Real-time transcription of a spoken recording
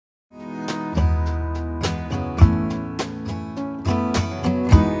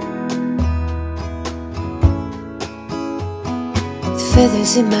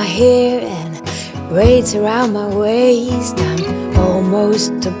feathers in my hair and braids around my waist. I'm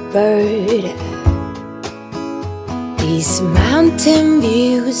almost a bird. These mountain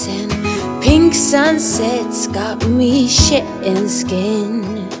views and pink sunsets got me shedding skin.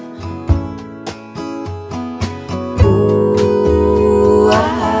 Ooh,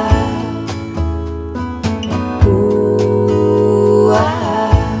 ah. Ooh,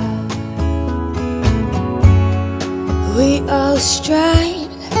 ah. We all strive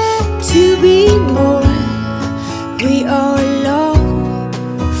to be more. We all long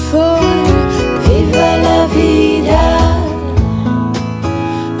for viva la vida.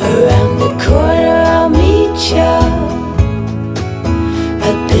 Around the corner I'll meet ya,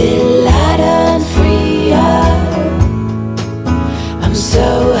 a bit lighter and freer. I'm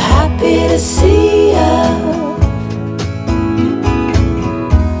so happy to see ya.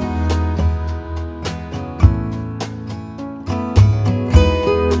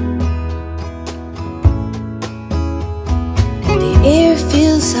 The air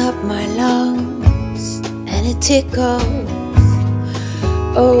fills up my lungs and it tickles.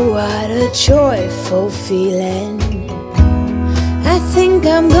 Oh, what a joyful feeling. I think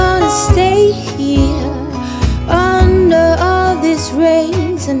I'm gonna stay here under all these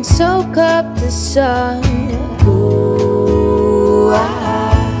rays and soak up the sun. Ooh,